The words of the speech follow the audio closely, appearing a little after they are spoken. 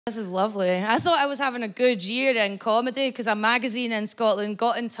This is lovely. I thought I was having a good year in comedy because a magazine in Scotland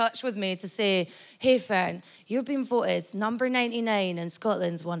got in touch with me to say, hey, Fern, you've been voted number 99 in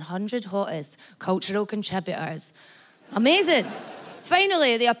Scotland's 100 hottest cultural contributors. Amazing.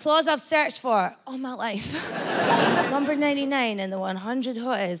 Finally, the applause I've searched for all my life. Number 99 in the 100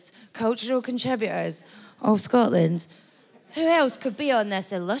 hottest cultural contributors of Scotland. Who else could be on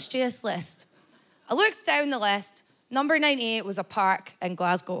this illustrious list? I looked down the list. Number 98 was a park in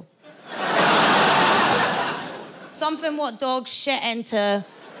Glasgow. Something what dogs shit into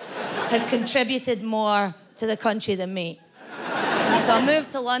has contributed more to the country than me. So I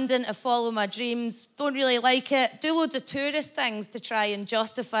moved to London to follow my dreams. Don't really like it. Do loads of tourist things to try and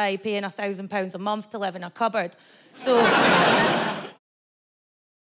justify paying £1,000 a month to live in a cupboard. So